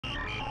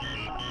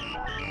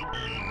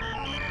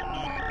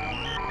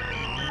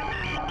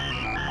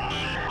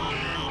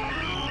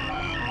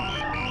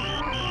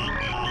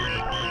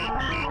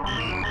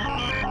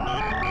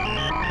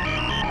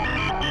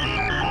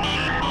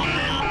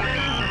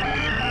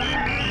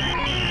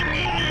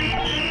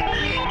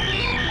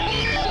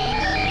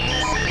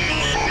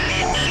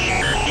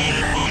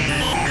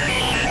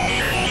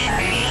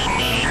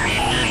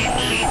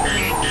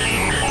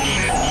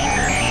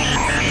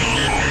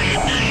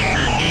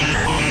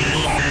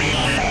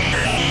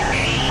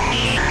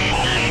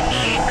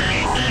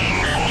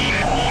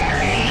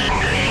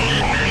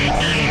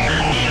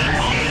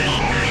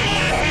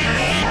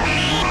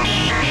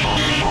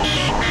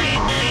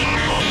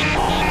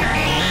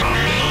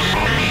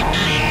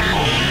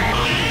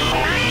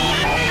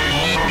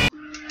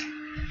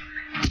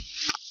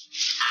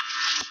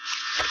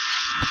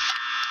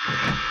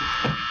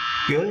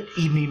Good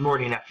evening,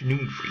 morning,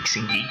 afternoon, freaks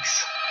and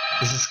geeks.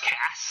 This is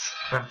Cass,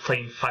 and I'm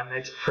playing Five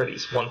Nights at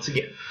Freddy's once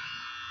again.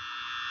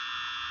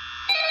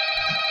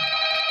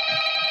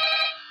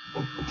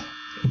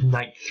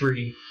 Night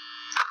 3.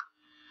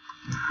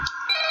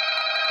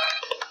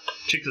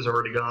 Chica's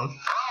already gone.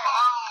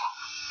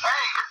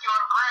 Hey, you're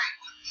doing great.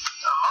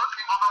 Most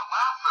people don't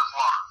last this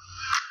long.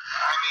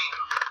 I mean,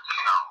 you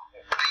know,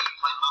 they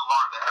usually move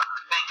on to other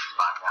things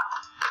by now.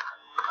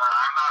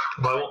 I'm not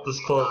a... Why won't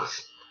this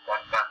close?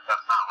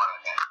 That's not what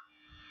I meant.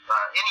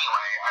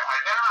 Anyway, I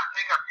better not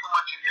take up too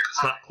much of your time.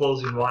 It's not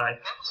closing, why?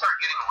 Things start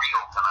getting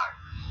real tonight.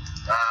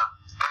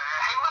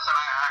 Hey, listen,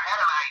 I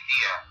had an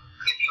idea.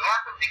 If you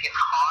happen to get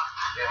caught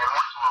and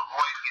want to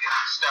avoid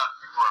getting stuck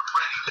into a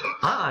Freddy suit,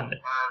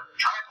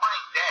 try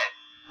playing dead.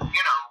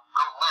 You know,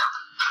 go limp.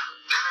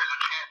 Then there's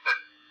a chance that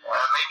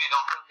maybe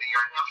they'll think that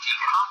you're an empty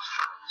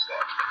costume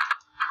instead.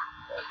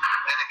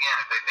 Then again,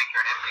 if they think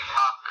you're an empty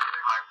costume,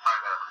 they might try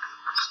to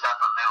stuff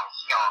a metal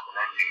skeleton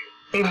into you.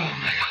 How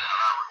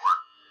that would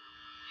work.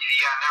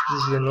 Yeah, never.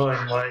 This is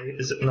annoying. Why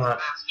is it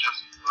not? That's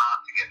just not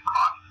to get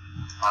caught.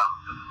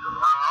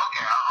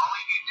 Okay, I'll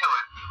leave you to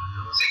it.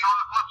 See you on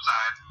the flip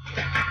side.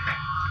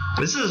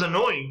 This is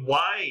annoying.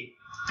 Why?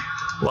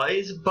 Why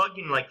is it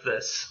bugging like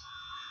this?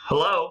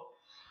 Hello?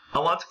 I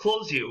want to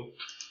close you.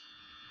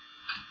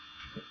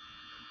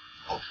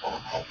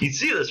 You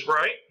see this,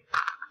 right?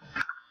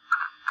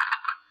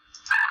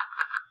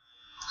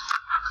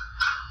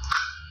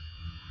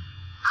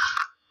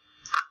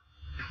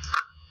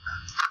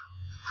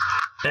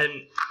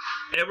 And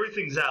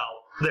everything's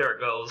out. There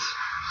it goes.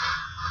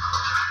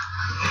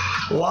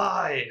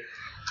 Why?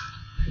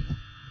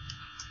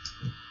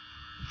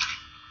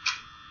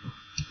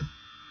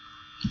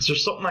 Is there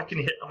something I can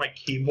hit on my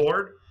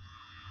keyboard?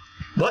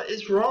 What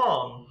is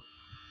wrong?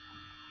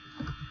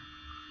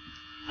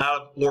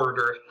 Out of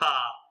order.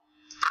 Ha!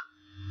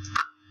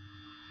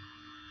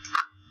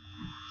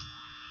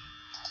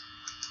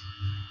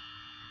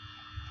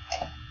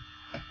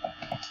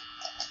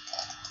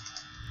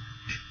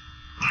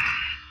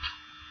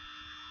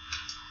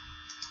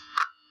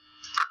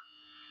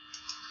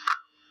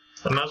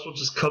 I might as well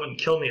just come and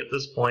kill me at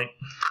this point.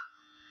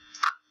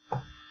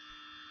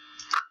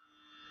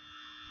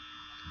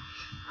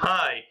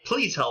 Hi,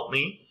 please help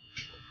me.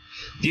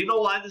 Do you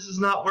know why this is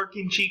not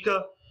working,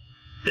 Chica?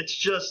 It's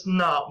just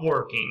not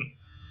working.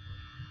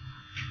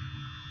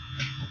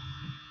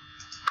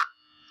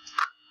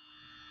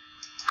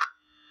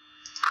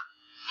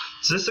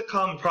 Is this a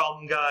common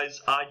problem,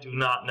 guys? I do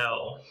not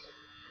know.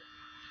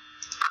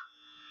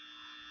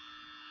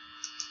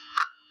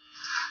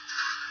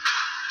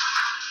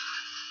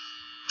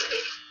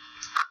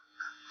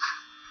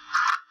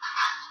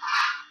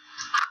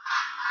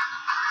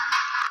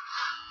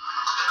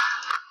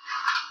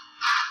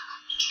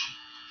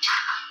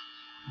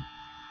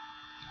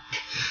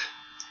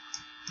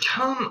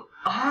 Come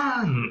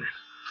on!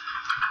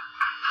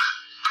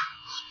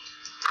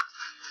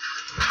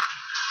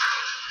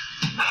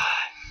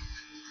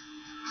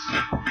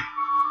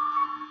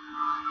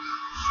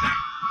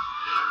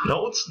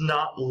 No, it's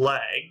not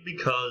lag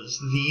because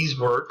these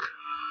work.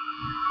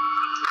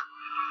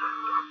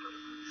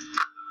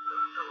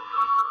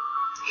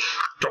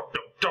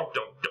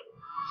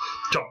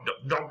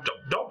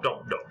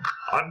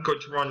 I'm going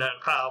to run out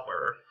of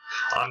power.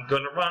 I'm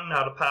gonna run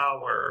out of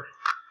power.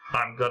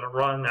 I'm gonna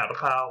run out of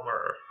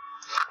power.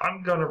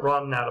 I'm gonna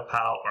run out of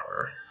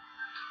power.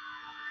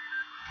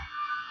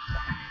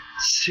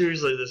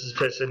 Seriously, this is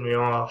pissing me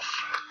off.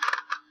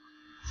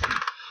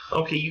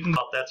 Okay, you can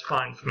go. That's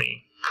fine for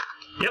me.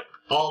 Yep,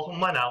 all of them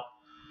went out.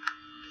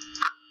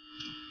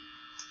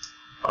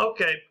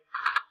 Okay.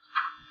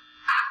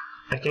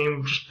 I can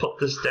even just put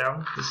this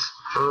down.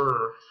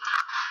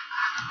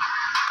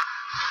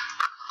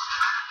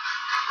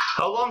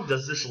 How long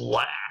does this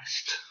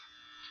last?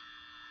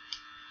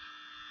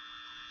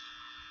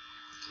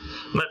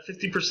 I'm at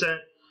 50%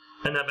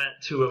 and I'm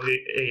at 2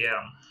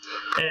 a.m.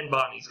 And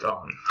Bonnie's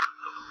gone.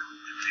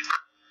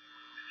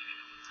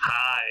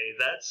 Hi,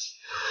 that's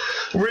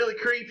really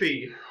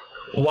creepy.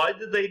 Why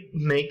did they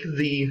make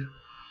the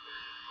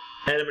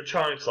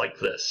animatronics like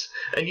this?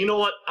 And you know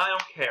what? I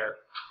don't care.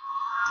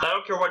 I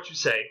don't care what you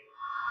say.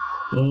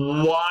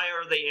 Why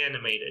are they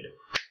animated?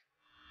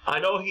 I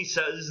know he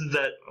says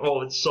that,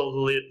 oh, it's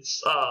so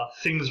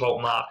things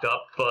won't lock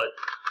up, but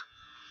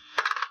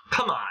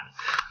come on.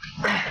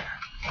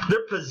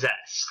 They're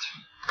possessed.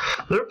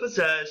 They're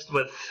possessed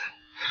with,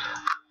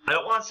 I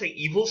don't want to say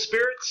evil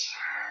spirits.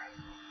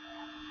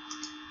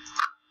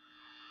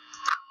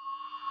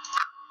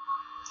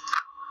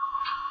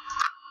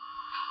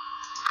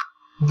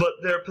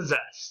 But they're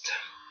possessed.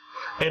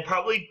 And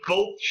probably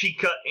both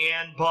Chica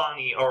and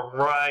Bonnie are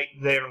right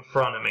there in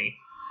front of me.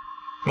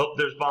 Oh,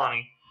 there's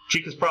Bonnie.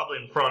 Chica's probably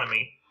in front of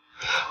me.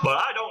 But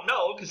I don't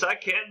know because I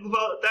can't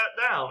vote that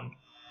down.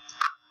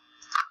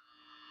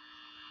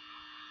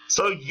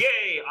 So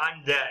yay,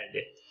 I'm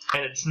dead.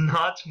 And it's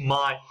not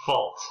my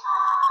fault.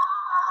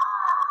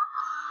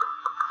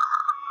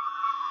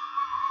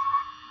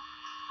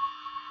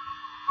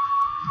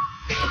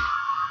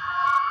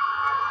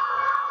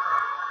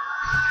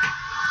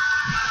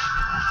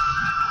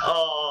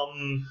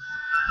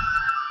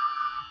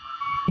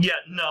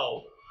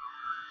 no.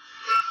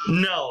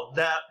 No,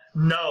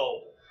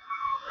 no.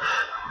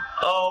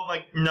 Oh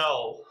my,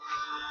 no.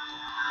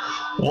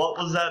 What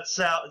was that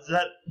sound? Is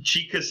that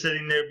Chica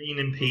sitting there being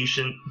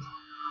impatient?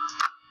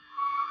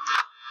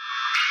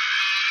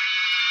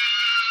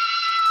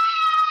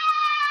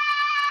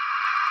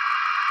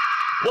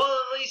 Well,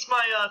 at least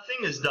my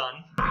thing is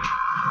done.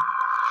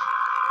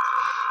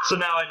 So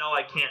now I know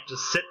I can't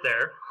just sit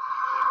there.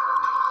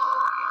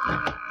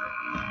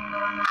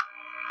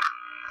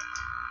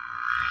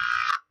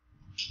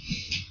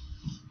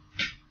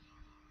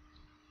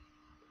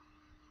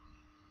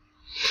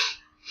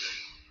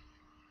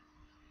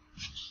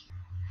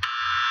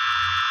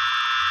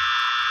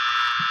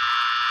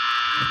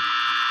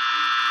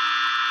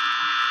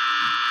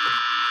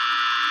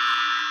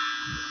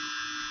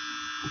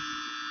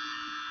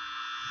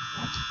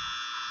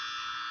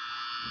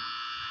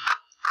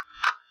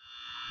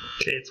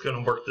 Okay, it's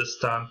gonna work this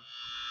time.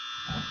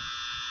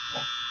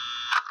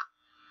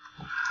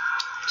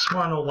 Just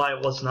wanna know why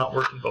it was not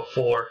working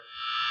before.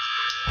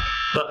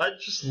 But I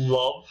just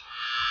love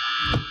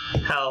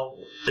how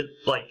it,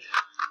 like,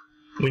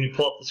 when you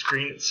pull up the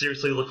screen, it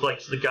seriously looks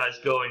like the guy's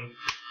going,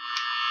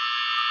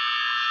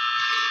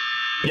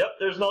 yep,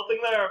 there's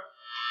nothing there.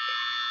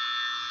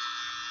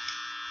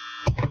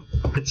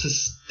 It's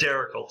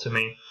hysterical to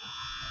me.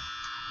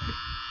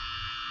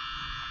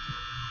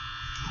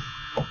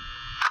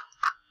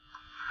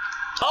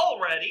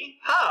 Already?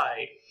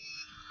 Hi.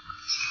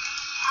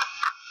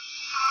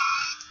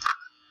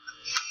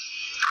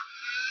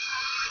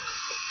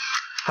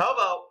 How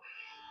about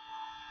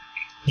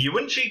you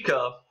and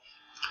Chica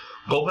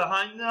go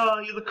behind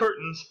the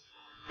curtains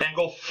and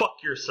go fuck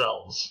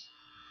yourselves?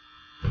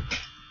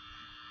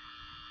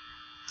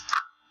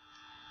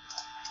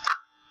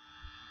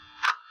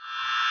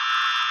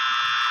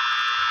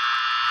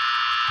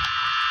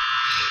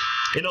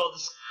 You know,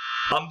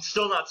 I'm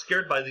still not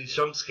scared by these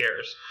jump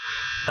scares.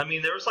 I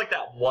mean, there was like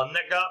that one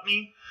that got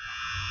me,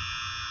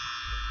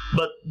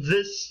 but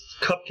this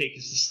cupcake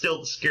is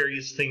still the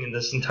scariest thing in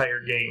this entire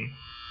game.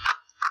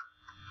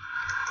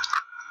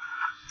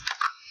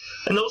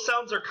 And those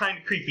sounds are kind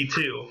of creepy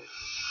too.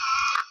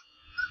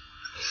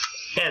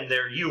 And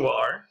there you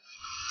are.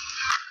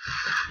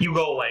 You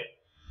go away.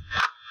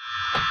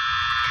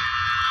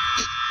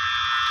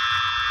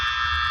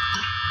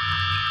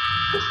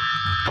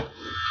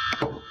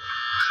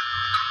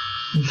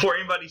 Before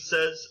anybody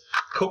says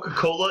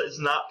Coca-Cola is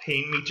not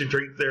paying me to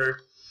drink their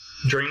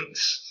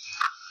drinks,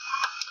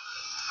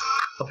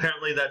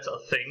 apparently that's a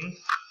thing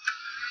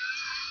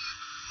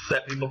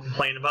that people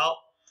complain about.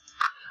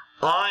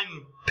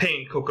 I'm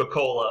paying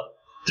Coca-Cola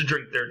to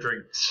drink their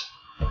drinks.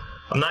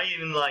 I'm not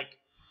even, like,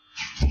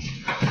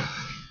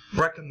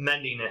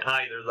 recommending it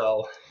either,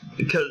 though,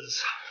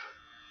 because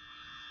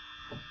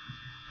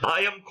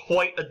I am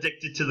quite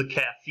addicted to the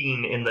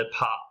caffeine in the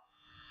pop.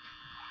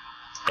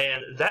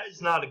 And that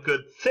is not a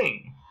good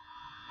thing.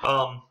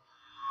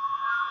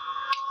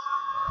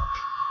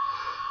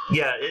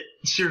 Yeah, it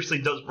seriously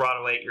does rot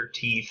away at your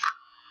teeth.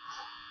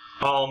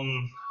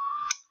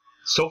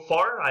 So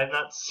far, I have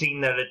not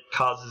seen that it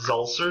causes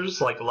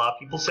ulcers, like a lot of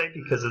people say,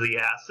 because of the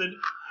acid.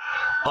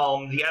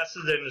 The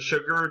acid and the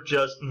sugar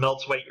just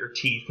melts away at your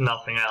teeth,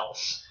 nothing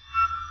else.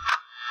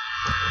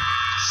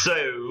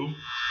 So,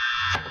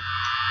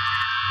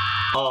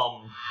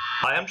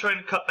 I am trying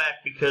to cut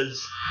back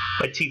because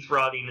my teeth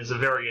rotting is a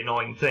very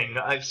annoying thing.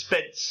 I've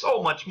spent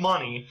so much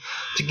money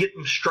to get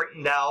them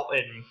straightened out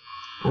and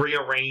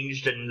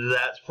rearranged, and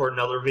that's for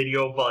another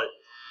video, but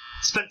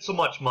spent so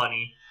much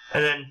money,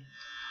 and then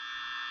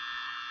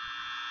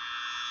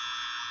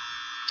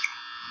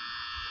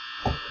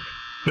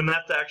I'm gonna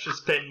have to actually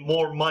spend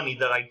more money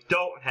that I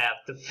don't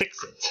have to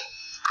fix it.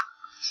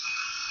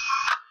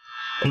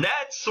 And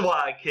that's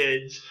why,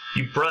 kids,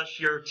 you brush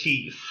your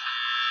teeth.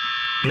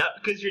 Not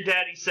because your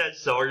daddy says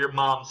so or your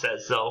mom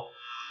says so,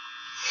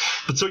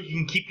 but so you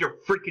can keep your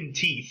freaking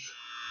teeth.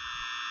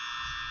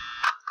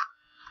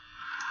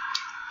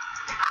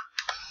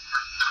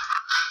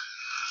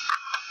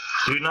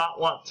 Do not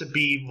want to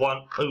be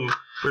one. Ooh,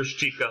 where's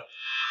Chica?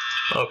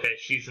 Okay,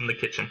 she's in the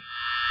kitchen.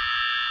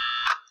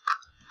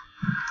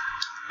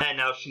 And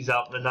now she's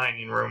out in the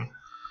dining room.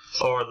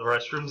 Or the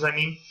restrooms, I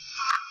mean.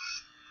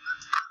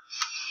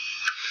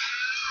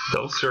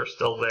 Those are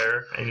still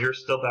there, and you're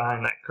still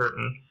behind that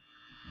curtain.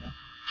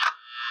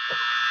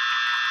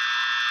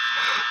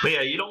 But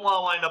yeah, you don't want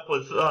to wind up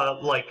with,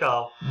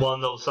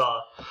 one of those,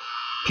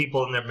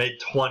 people in their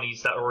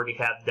mid-20s that already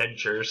have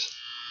dentures.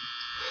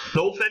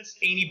 No offense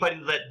to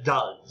anybody that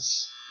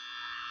does.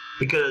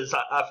 Because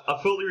I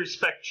fully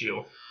respect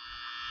you.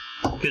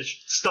 Because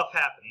stuff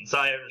happens,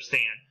 I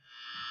understand.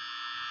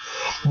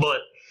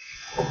 But,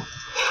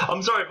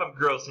 I'm sorry if I'm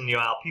grossing you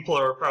out. People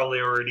are probably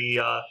already,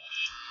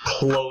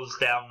 closed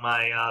down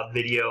my,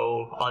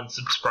 video,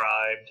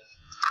 unsubscribed.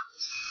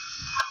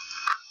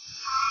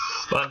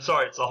 But I'm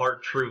sorry, it's a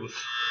hard truth.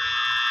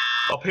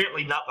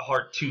 Apparently not a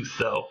hard tooth,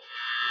 though.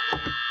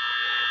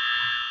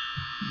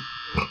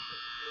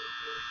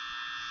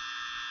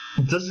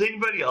 Does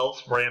anybody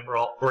else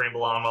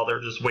ramble on while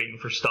they're just waiting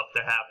for stuff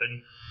to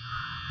happen?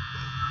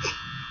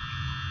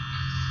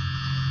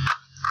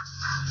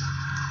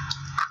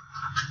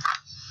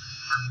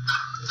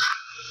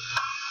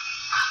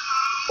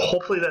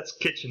 Hopefully that's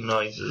kitchen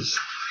noises.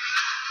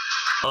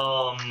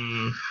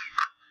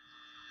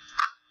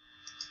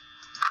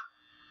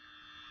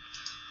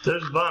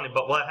 There's Bonnie,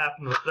 but what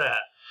happened with that?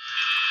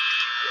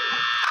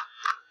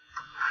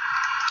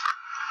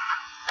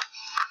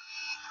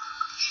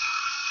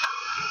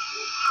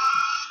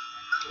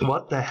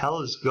 What the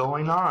hell is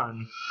going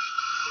on?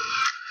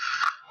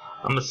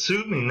 I'm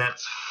assuming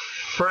that's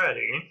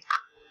Freddy.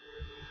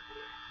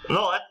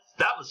 No,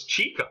 that was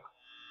Chica.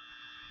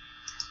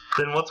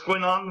 Then what's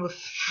going on with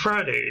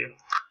Freddy?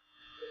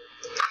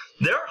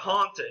 They're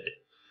haunted.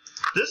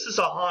 This is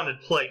a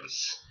haunted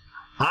place.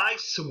 I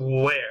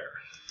swear.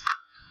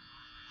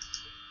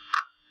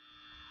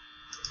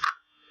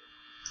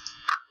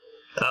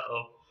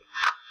 Uh-oh.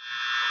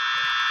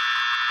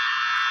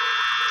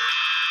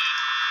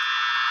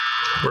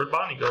 Where'd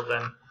Bonnie go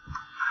then?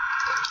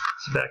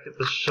 Is he back at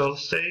the show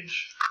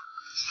stage?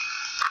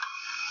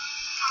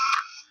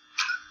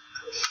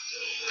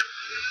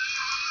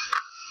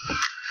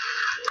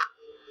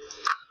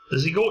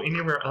 Does he go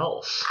anywhere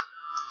else?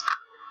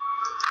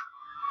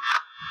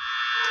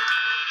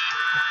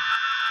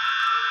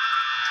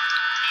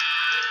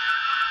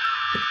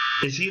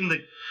 Is he in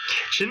the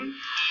kitchen?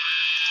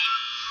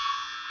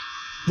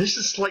 This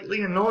is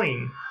slightly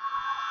annoying.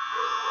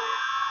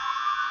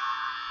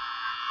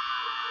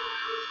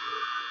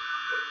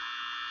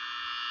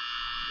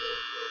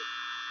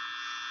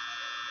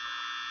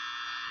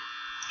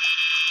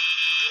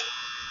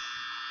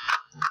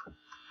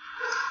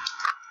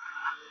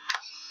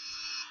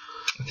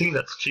 I think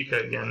that's Chica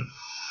again.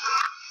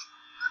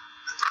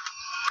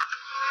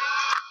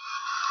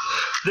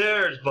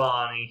 There's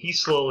Bonnie.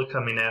 He's slowly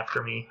coming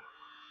after me.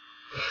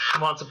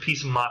 He wants a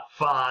piece of my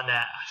fine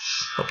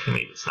ass. Okay,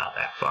 maybe it's not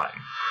that fine.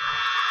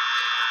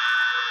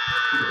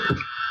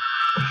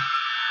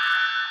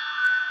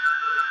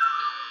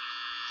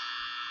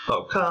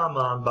 Oh, come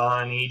on,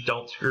 Bonnie.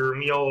 Don't screw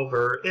me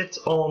over. It's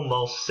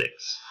almost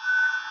 6.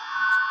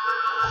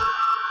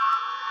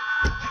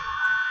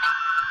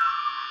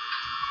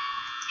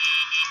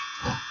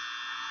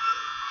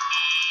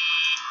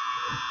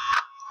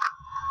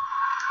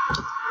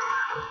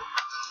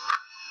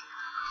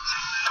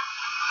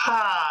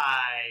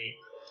 Hi.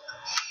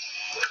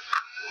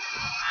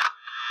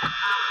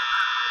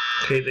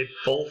 Okay, they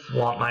both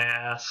want my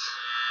ass.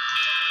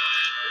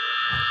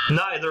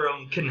 Neither of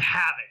them can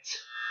have it.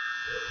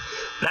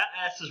 That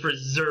ass is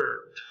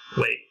reserved.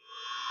 Wait.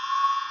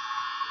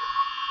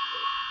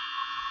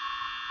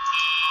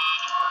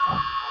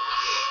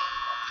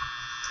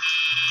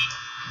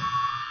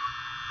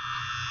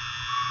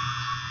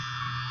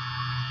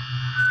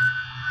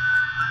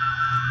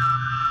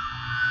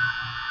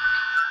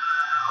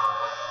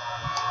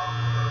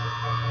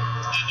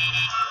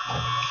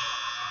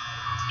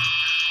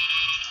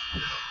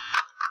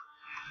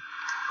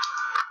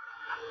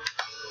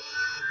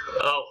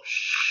 Oh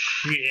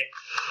shit.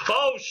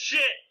 Oh shit!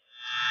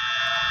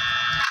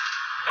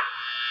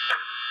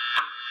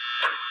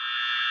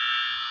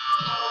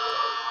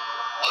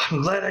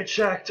 I'm glad I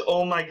checked.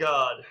 Oh my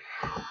god.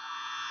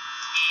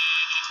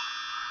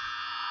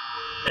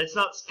 It's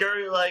not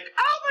scary like,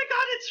 oh my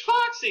god, it's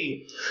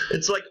Foxy!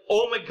 It's like,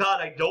 oh my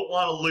god, I don't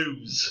want to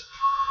lose.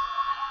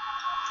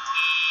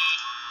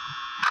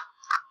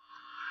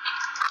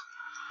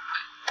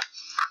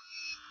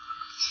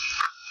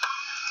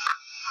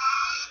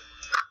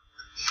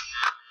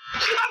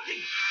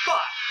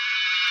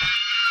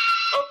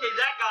 Okay,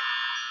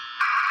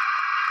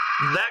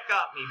 that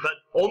got me, but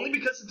only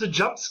because it's a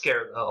jump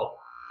scare, though.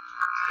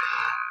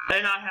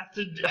 And I have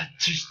to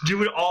just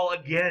do it all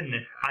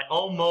again. I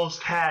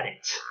almost had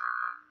it.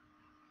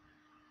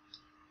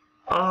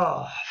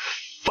 Oh,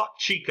 fuck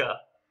Chica.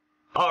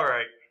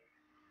 Alright.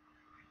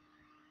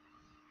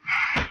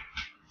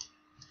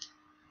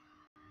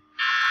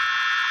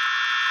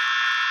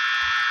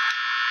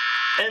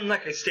 And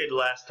like I stated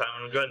last time,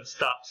 I'm going to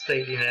stop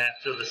stating it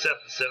after this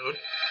episode.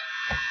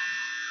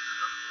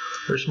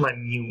 Where's my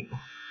mute?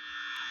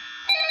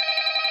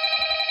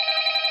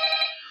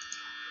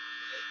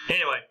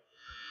 Anyway.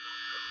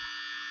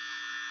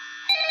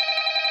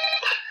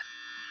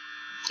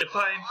 If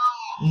I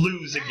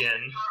lose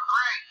again...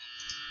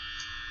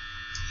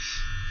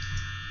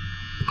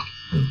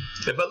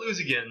 If I lose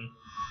again...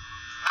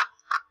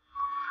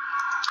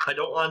 I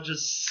don't want to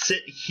just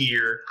sit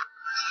here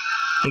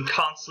and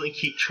constantly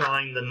keep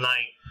trying the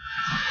night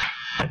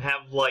and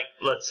have, like,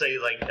 let's say,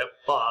 like,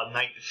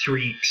 night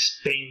 3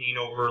 expanding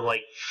over,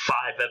 like, 5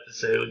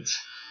 episodes.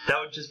 That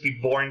would just be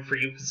boring for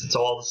you because it's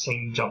all the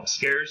same jump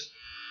scares.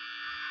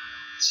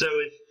 So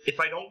if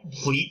I don't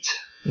complete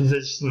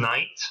this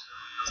night,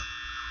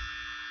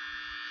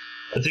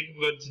 I think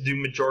I'm going to do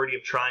majority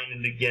of trying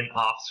it again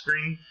off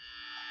screen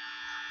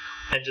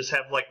and just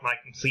have, like, my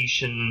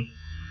completion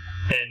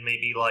and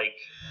maybe, like,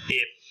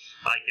 if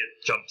I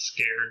get jump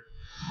scared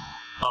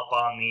up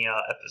on the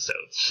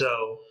episode.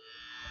 So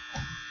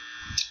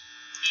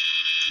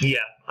Yeah,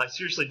 I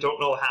seriously don't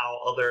know how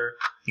other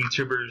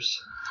YouTubers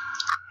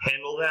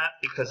handle that,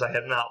 because I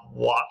have not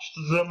watched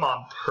them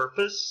on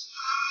purpose.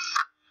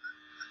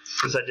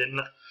 Because I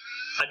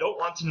don't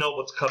want to know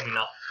what's coming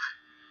up.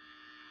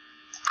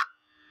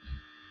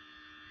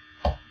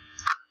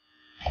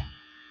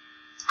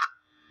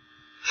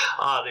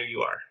 Ah, there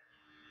you are.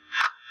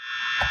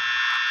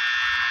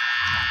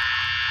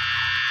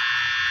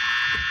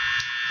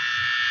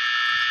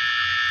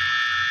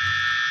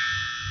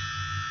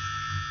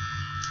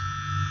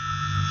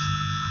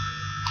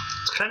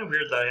 It's kind of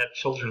weird that I have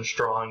children's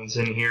drawings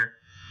in here.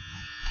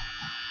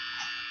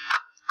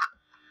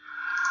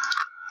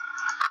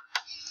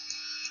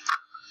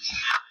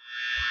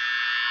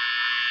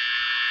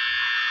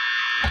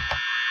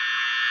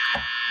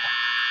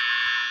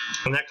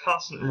 And that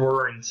constant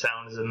roaring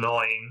sound is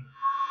annoying,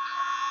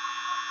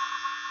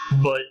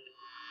 but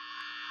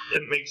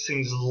it makes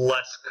things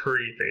less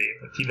creepy,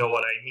 if you know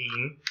what I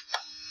mean.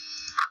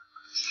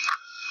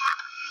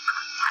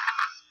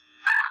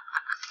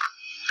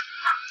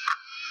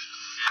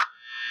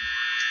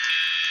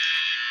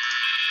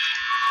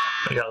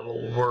 I got a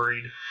little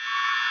worried.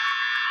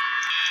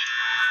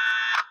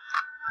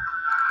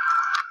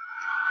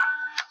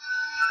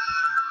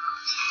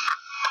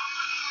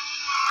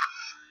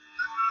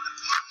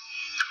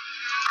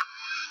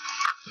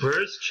 Where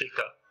is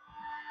Chica?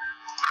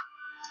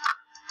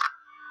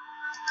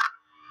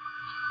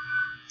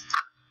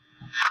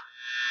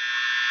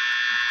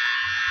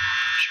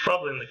 She's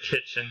probably in the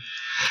kitchen.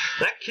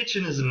 That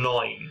kitchen is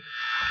annoying.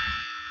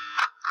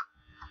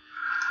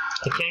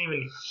 I can't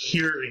even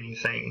hear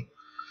anything.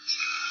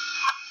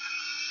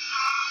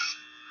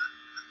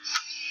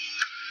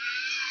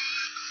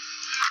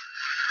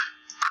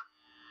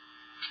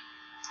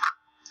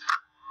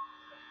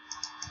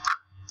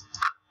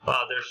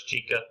 Ah, there's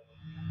Chica.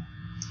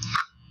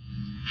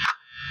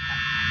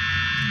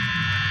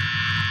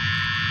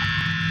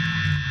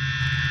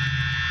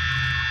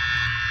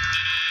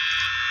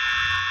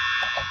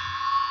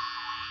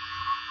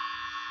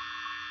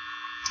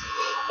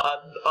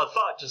 A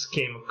thought just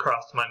came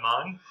across my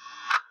mind.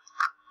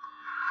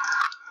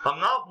 I'm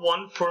not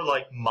one for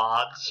like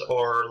mods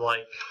or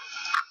like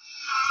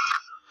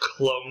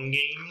clone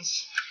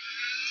games,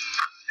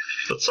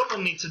 but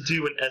someone needs to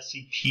do an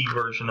SCP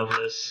version of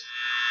this.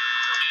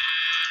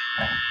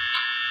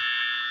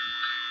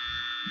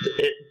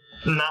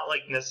 Not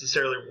like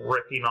necessarily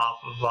ripping off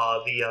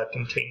of the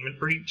containment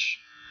breach.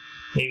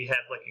 Maybe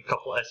have like a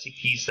couple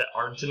SCPs that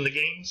aren't in the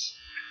games.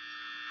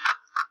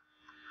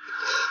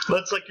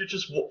 But it's like you're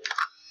just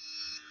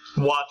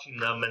watching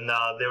them, and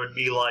there would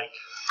be like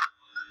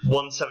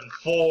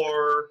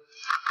 174,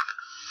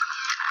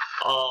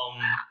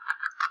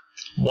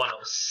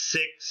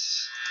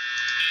 106.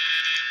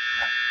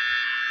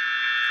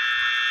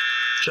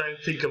 Trying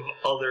to think of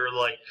other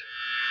like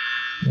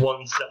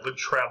ones that would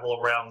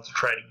travel around to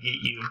try to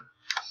get you.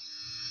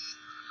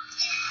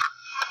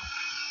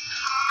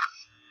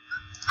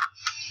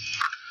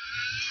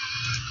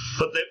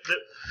 But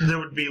there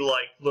would be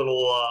like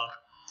little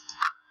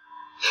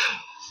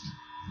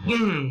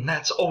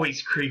that's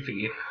always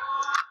creepy.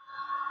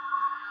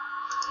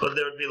 But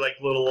there would be like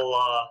little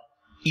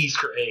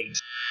Easter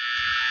eggs.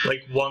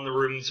 Like one of the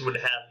rooms would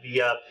have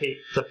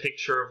the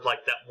picture of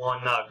like that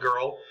one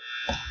girl,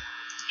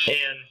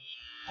 and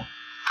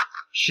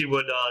she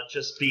would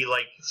just be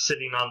like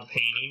sitting on the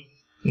painting,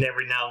 and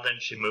every now and then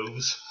she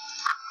moves.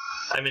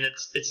 I mean,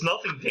 it's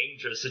nothing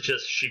dangerous. It's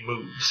just she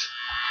moves.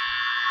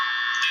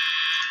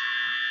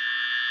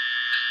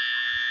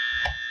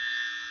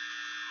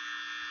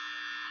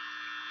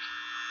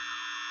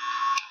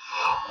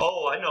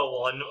 Oh, I know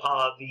one.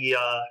 The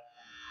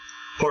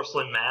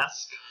porcelain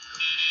mask.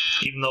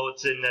 Even though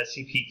it's in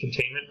SCP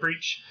containment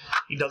breach,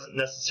 he doesn't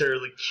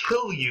necessarily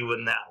kill you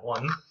in that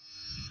one.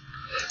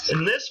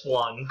 In this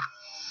one,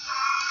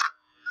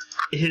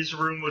 his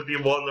room would be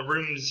one of the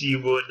rooms you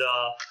would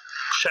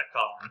check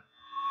on.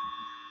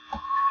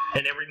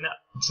 And every night,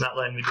 it's not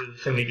letting me do the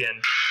thing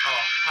again.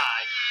 Oh,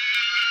 hi.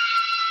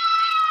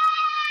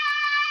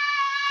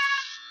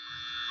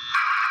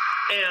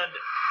 And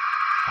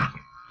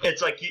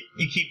it's like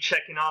you keep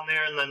checking on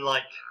there, and then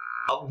like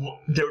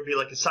there would be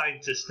like a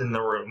scientist in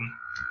the room,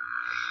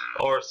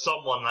 or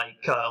someone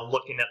like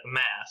looking at the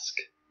mask,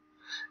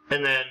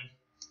 and then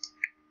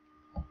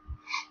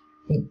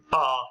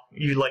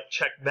you like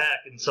check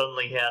back, and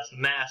suddenly he has the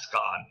mask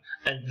on,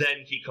 and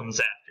then he comes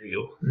after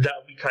you. That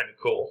would be kind of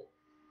cool.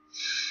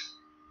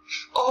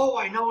 Oh,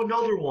 I know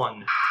another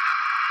one.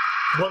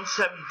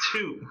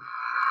 172.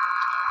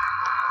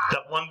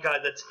 That one guy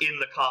that's in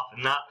the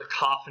coffin, not the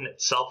coffin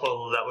itself,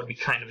 although that would be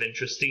kind of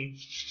interesting,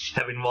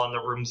 having one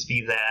of the rooms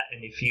be that,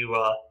 and if you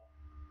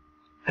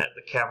have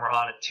the camera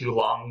on it too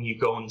long, you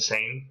go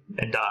insane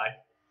and die.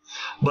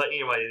 But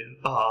anyway,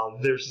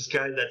 there's this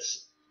guy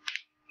that's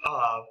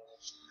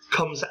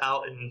comes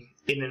out and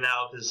in and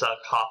out of his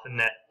coffin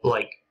at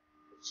like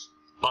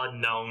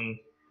unknown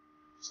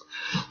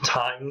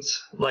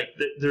times. Like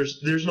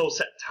there's no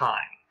set time,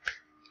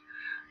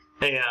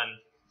 and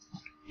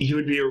he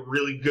would be a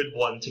really good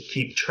one to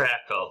keep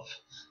track of.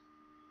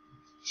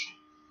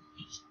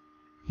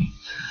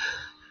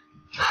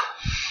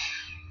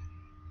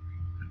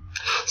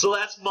 So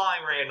that's my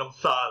random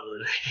thought of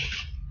the day.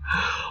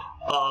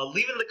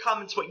 Leave in the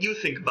comments what you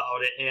think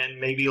about it, and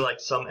maybe like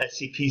some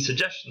SCP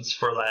suggestions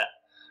for that,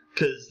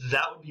 because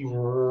that would be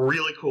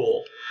really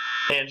cool,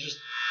 and just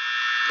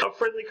a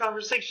friendly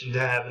conversation to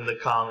have in the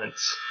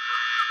comments.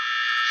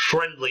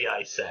 Friendly,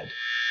 I said.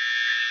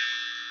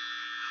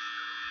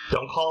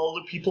 Don't call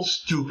other people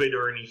stupid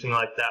or anything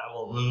like that. I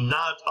will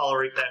not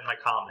tolerate that in my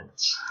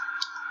comments.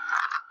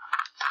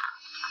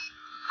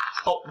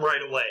 Oh,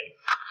 right away.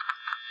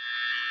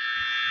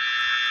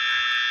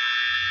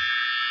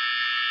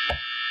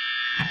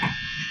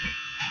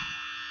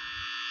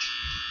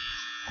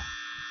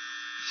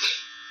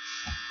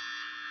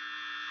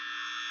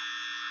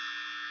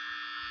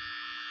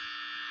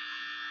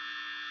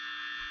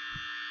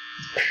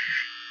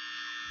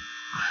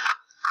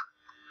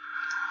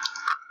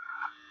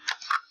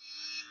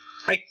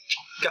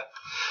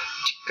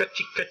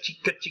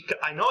 Chica.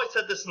 I know I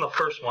said this in the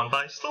first one,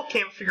 but I still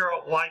can't figure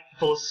out why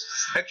people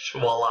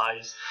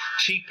sexualize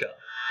Chica.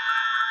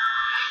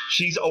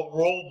 She's a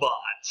robot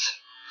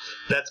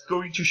that's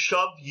going to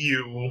shove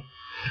you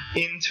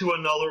into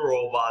another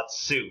robot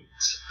suit.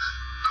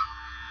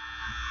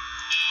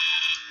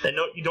 And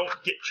no, you don't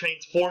get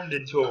transformed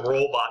into a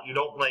robot. You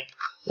don't, like,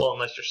 well,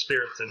 unless your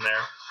spirit's in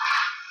there.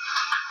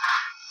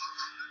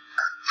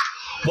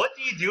 What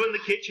do you do in the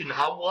kitchen?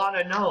 I want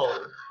to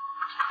know.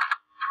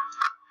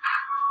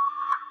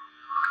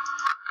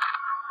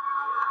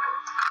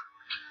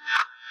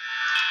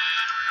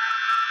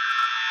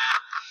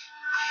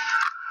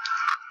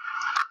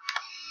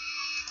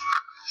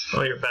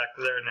 Oh, you're back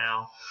there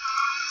now.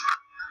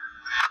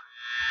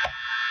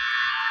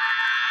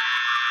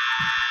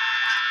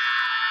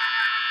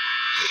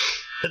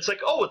 It's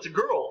like, oh, it's a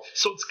girl,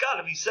 so it's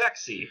gotta be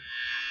sexy.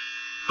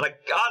 I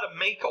gotta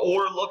make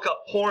or look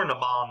up porn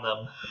on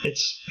them.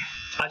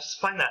 I just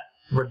find that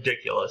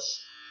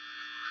ridiculous.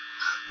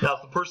 Now,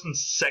 if the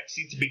person's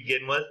sexy to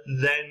begin with,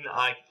 then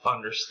I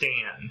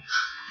understand.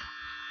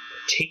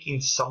 Taking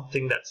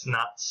something that's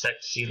not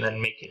sexy and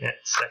then making it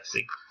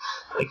sexy.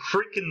 Like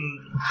freaking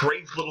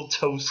brave little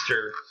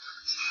toaster.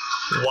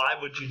 Why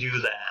would you do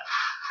that?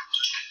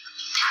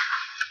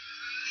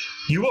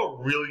 You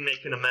are really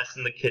making a mess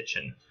in the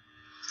kitchen.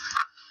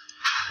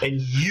 And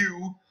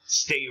you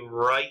stay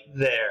right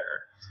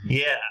there.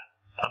 Yeah,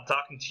 I'm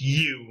talking to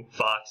you,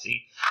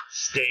 Foxy.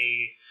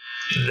 Stay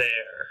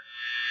there.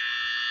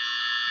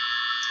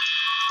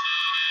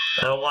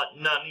 I don't want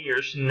none of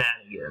your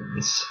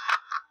shenanigans.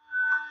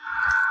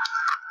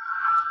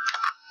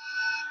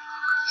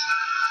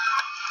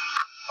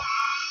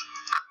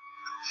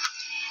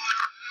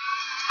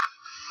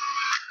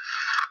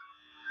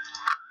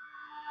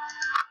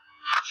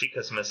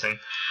 Chica's missing.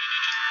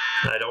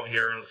 I don't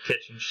hear her in the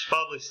kitchen. She's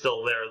probably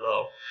still there,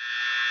 though.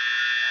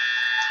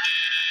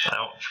 I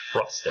don't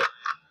trust it.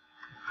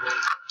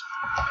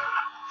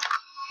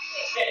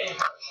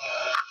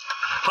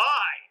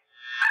 Hi!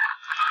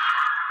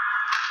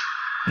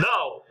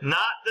 No,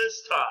 not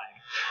this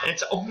time.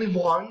 It's only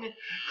one?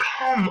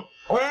 Come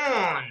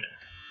on!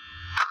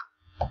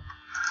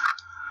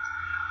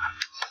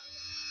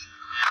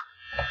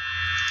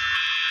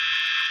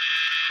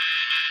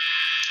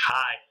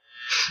 Hi.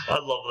 I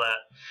love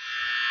that.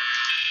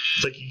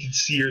 It's like you can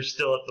see her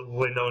still at the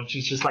window and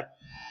she's just like,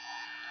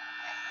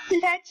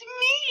 let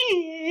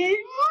me in!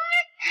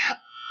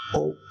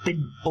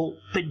 Open,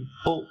 open,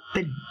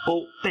 open,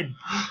 open.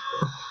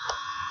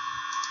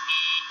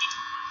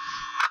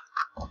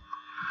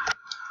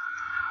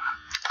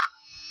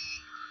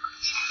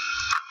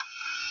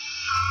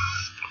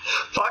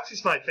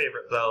 Foxy's my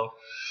favorite, though.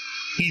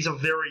 He's a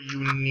very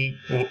unique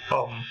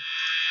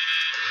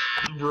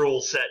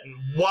rule set. And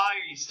why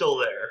are you still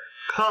there?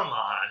 Come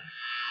on.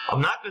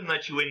 I'm not going to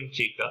let you in,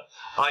 Chica.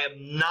 I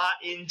am not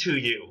into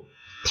you.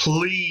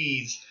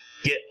 Please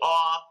get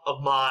off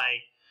of my...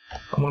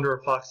 I wonder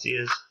where Foxy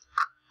is.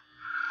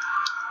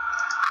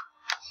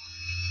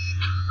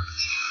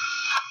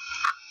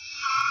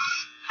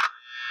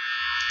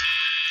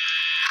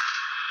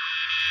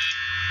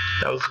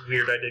 That was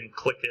weird. I didn't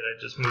click it. I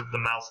just moved the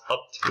mouse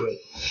up to it.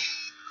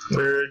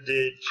 Where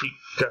did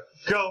Chica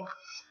go?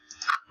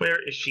 Where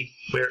is she?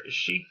 Where is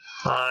she?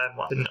 I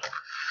want to know.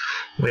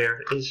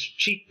 Where is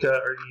Chica?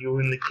 Are you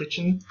in the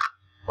kitchen?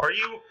 Are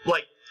you,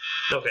 like...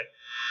 Okay.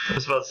 I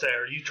was about to say,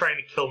 are you trying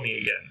to kill me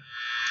again?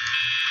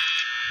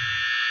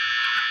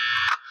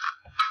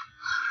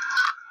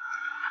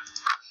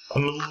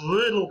 I'm a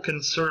little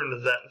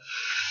concerned that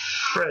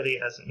Freddy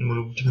hasn't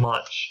moved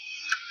much.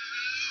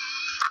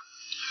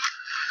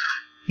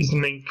 He's the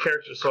main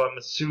character, so I'm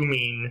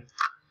assuming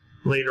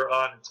later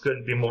on it's going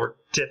to be more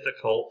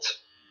difficult.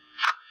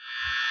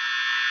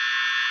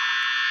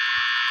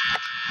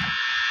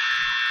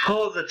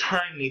 Oh, the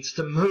time needs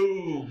to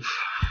move.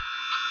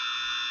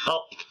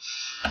 Up.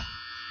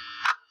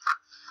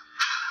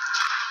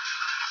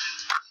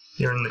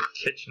 You're in the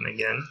kitchen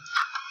again.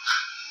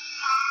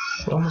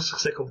 It almost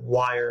looks like a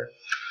wire.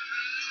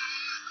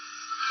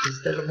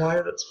 Is that a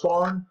wire that's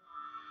fallen?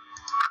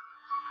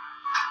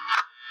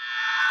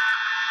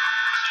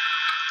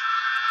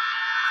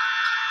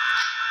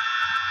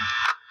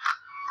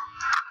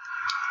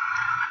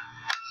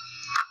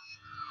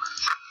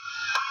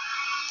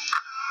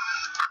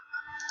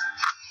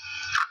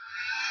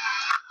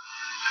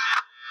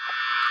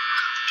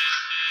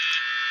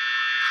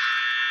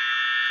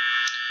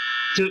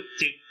 Do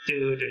do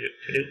do do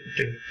do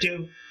do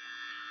do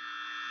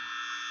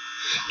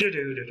do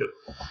do do do.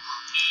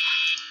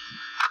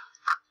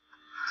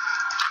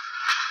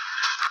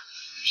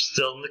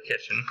 Still in the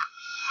kitchen.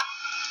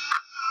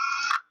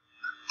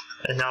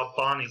 And now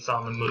Bonnie's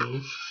on the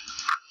move.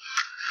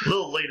 A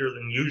little later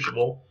than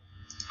usual.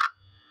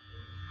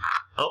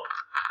 Oh,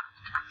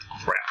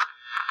 crap.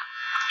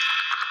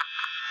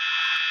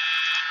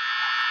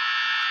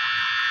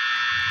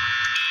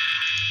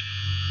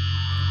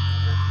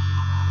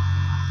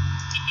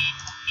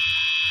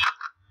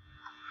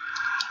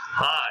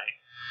 Hi.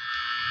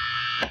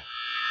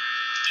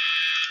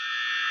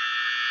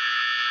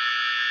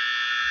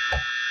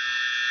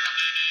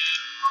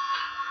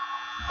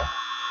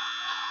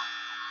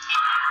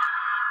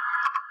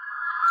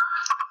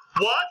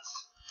 What?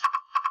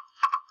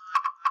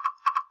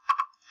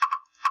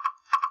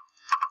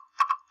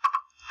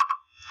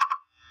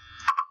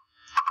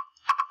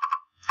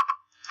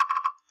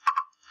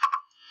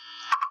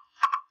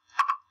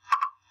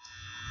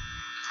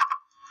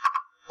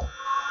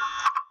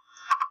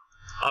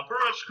 I'm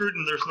pretty much screwed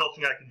and there's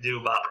nothing I can do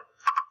about it.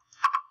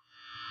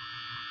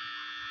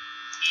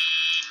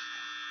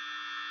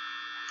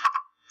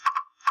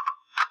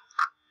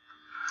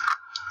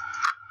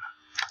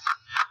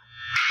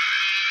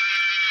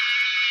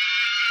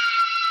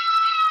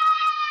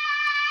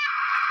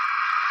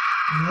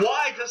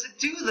 Why does it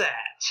do that?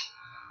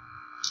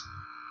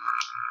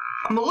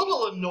 I'm a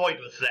little annoyed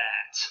with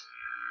that.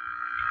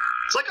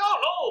 It's like, oh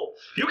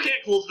no, you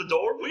can't close the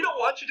door. We don't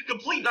want you to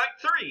complete night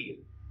 3.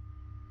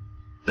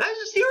 That is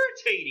just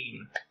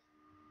irritating.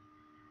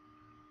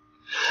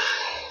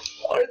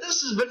 Alright,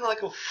 this has been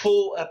like a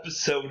full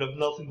episode of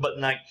nothing but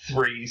night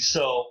 3,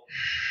 so...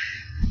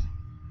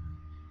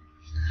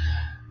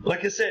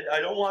 Like I said,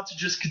 I don't want to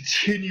just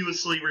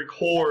continuously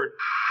record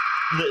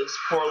this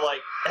for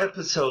like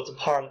episodes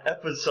upon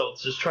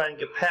episodes, just trying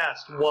to get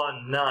past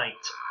one night.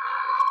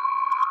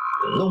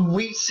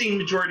 We've seen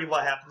majority of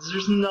what happens.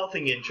 There's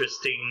nothing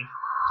interesting.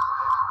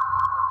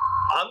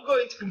 I'm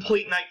going to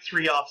complete night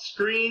 3 off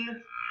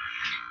screen.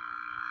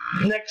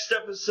 Next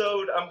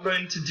episode, I'm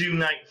going to do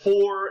night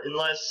 4,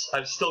 unless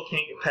I still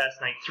can't get past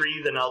night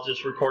 3, then I'll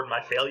just record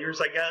my failures,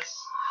 I guess.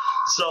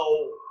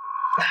 So,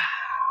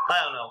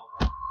 I don't know.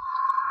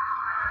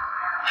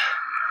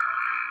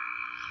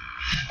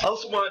 I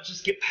also want to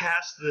just get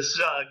past this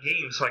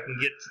game so I can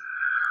get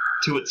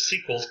to its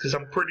sequels, because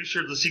I'm pretty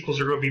sure the sequels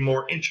are going to be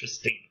more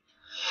interesting.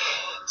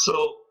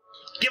 So,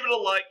 give it a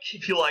like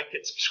if you like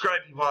it,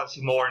 subscribe if you want to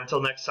see more.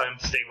 Until next time,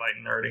 stay white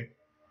and nerdy.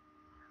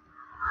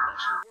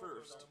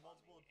 First,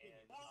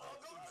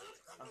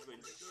 I'm going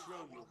to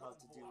show you how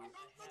to do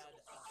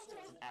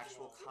an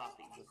actual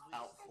copy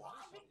without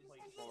flashing,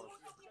 or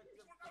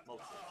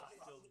mostly not.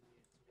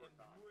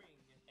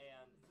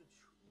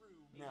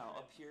 Now,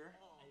 up here,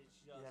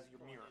 you have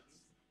your mirror.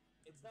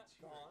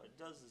 What it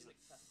does is it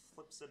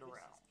flips it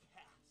around.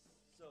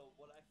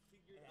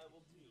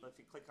 But if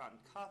you click on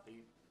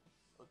copy,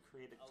 it'll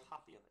create a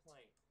copy of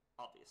it,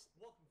 obviously.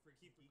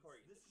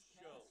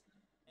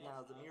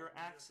 Now, the mirror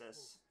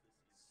axis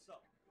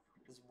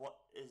is what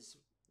is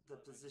the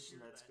position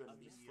that's going to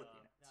be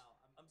flipping it.